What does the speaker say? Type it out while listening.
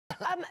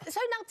So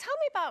now tell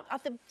me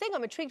about the thing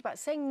I'm intrigued about,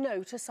 saying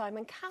no to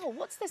Simon Cowell.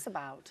 What's this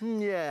about?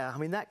 Yeah, I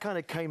mean, that kind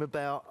of came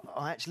about.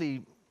 I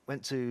actually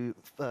went to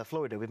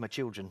Florida with my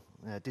children,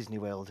 Disney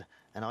World,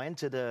 and I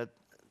entered a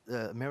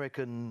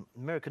American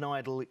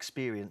Idol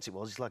experience.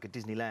 It's like a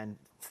Disneyland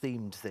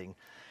themed thing,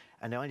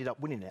 and I ended up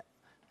winning it.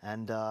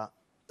 And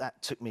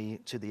that took me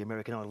to the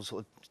American Idol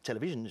sort of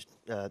television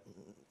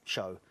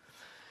show,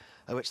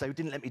 which they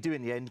didn't let me do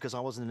in the end because I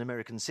wasn't an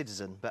American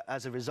citizen. But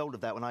as a result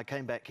of that, when I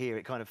came back here,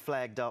 it kind of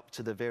flagged up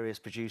to the various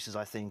producers,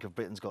 I think, of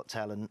Britain's Got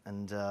Talent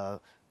and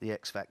the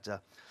X Factor,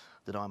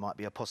 that I might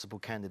be a possible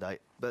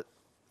candidate. But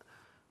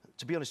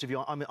to be honest with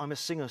you, I'm a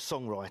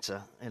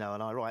singer-songwriter, you know,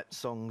 and I write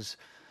songs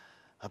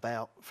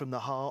from the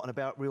heart and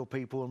about real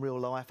people and real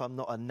life. I'm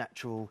not a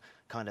natural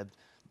kind of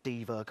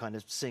diva kind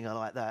of singer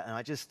like that, and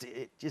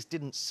it just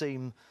didn't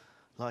seem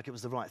like it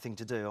was the right thing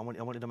to do. I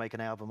wanted to make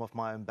an album off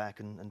my own back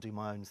and do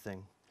my own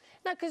thing.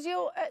 No, because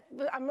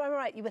I'm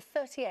right, you were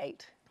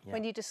 38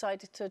 when you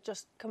decided to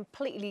just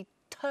completely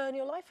turn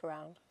your life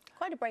around.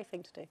 Quite a brave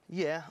thing to do.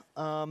 Yeah,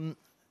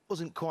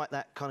 wasn't quite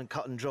that kind of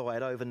cut and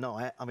dried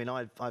overnight. I mean,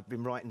 I've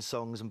been writing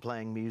songs and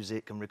playing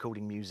music and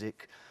recording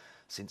music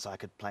since I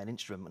could play an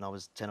instrument when I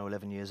was 10 or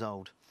 11 years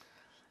old,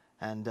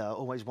 and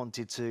always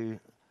wanted to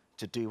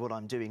do what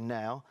I'm doing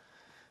now.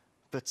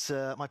 But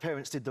my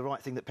parents did the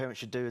right thing that parents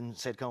should do and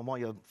said, come on, while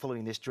you're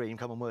following this dream,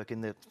 come and work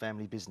in the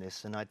family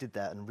business. And I did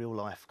that, and real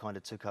life kind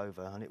of took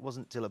over. And it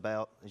wasn't till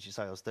about, as you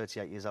say, I was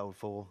 38 years old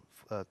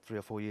 3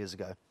 or 4 years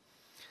ago,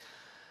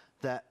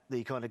 that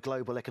the kind of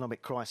global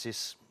economic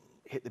crisis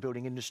hit the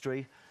building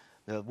industry.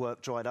 The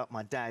work dried up.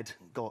 My dad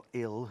got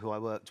ill, who I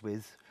worked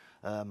with.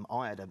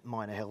 I had a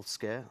minor health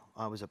scare.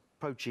 I was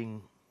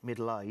approaching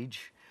middle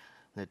age,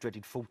 the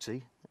dreaded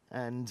 40,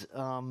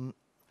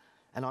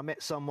 and I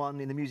met someone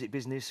in the music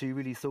business who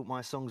really thought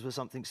my songs were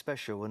something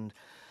special, and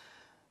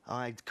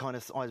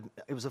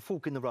it was a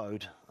fork in the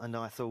road, and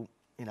I thought,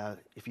 you know,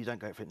 if you don't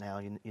go for it now,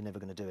 you're never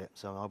going to do it.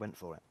 So I went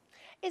for it.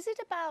 Is it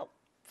about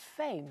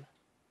fame?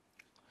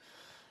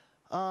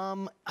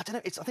 I don't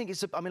know. I think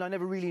it's. I mean, I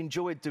never really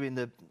enjoyed doing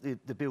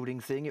the building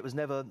thing. It was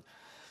never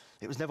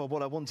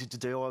what I wanted to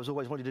do. I was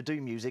always wanted to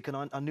do music, and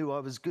I knew I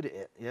was good at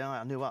it. Yeah,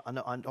 I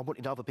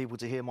wanted other people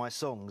to hear my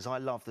songs. I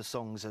love the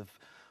songs of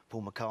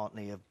Paul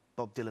McCartney, of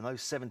Bob Dylan,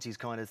 those 70s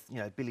kind of, you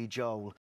know, Billy Joel.